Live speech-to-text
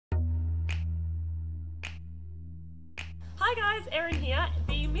Hi guys, Erin here.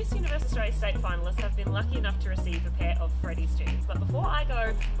 The Miss Universe Australia State finalists have been lucky enough to receive a pair of Freddy Jeans, but before I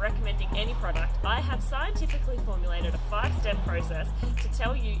go recommending any product, I have scientifically formulated a 5-step process to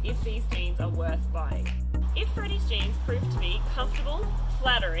tell you if these jeans are worth buying. If Freddy Jeans prove to be comfortable,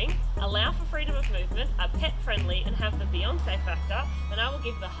 flattering, allow for freedom of movement, are pet friendly and have the Beyonce factor, then I will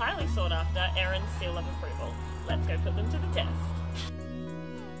give the highly sought after Erin's seal of approval. Let's go put them to the test.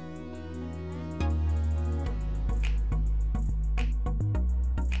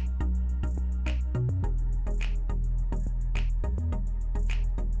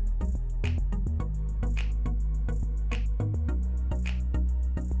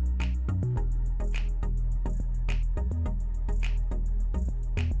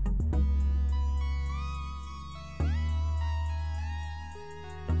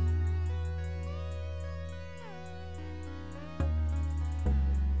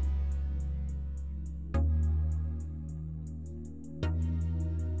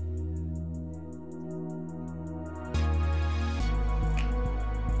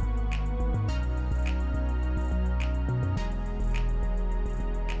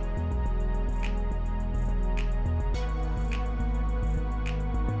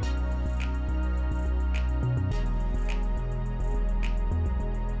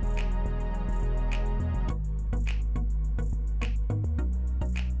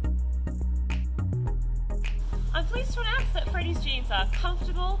 I'm pleased to announce that Freddy's jeans are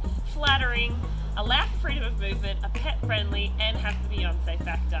comfortable, flattering, allow for freedom of movement, are pet friendly and have the Beyonce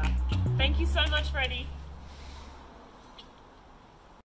factor. Thank you so much, Freddy.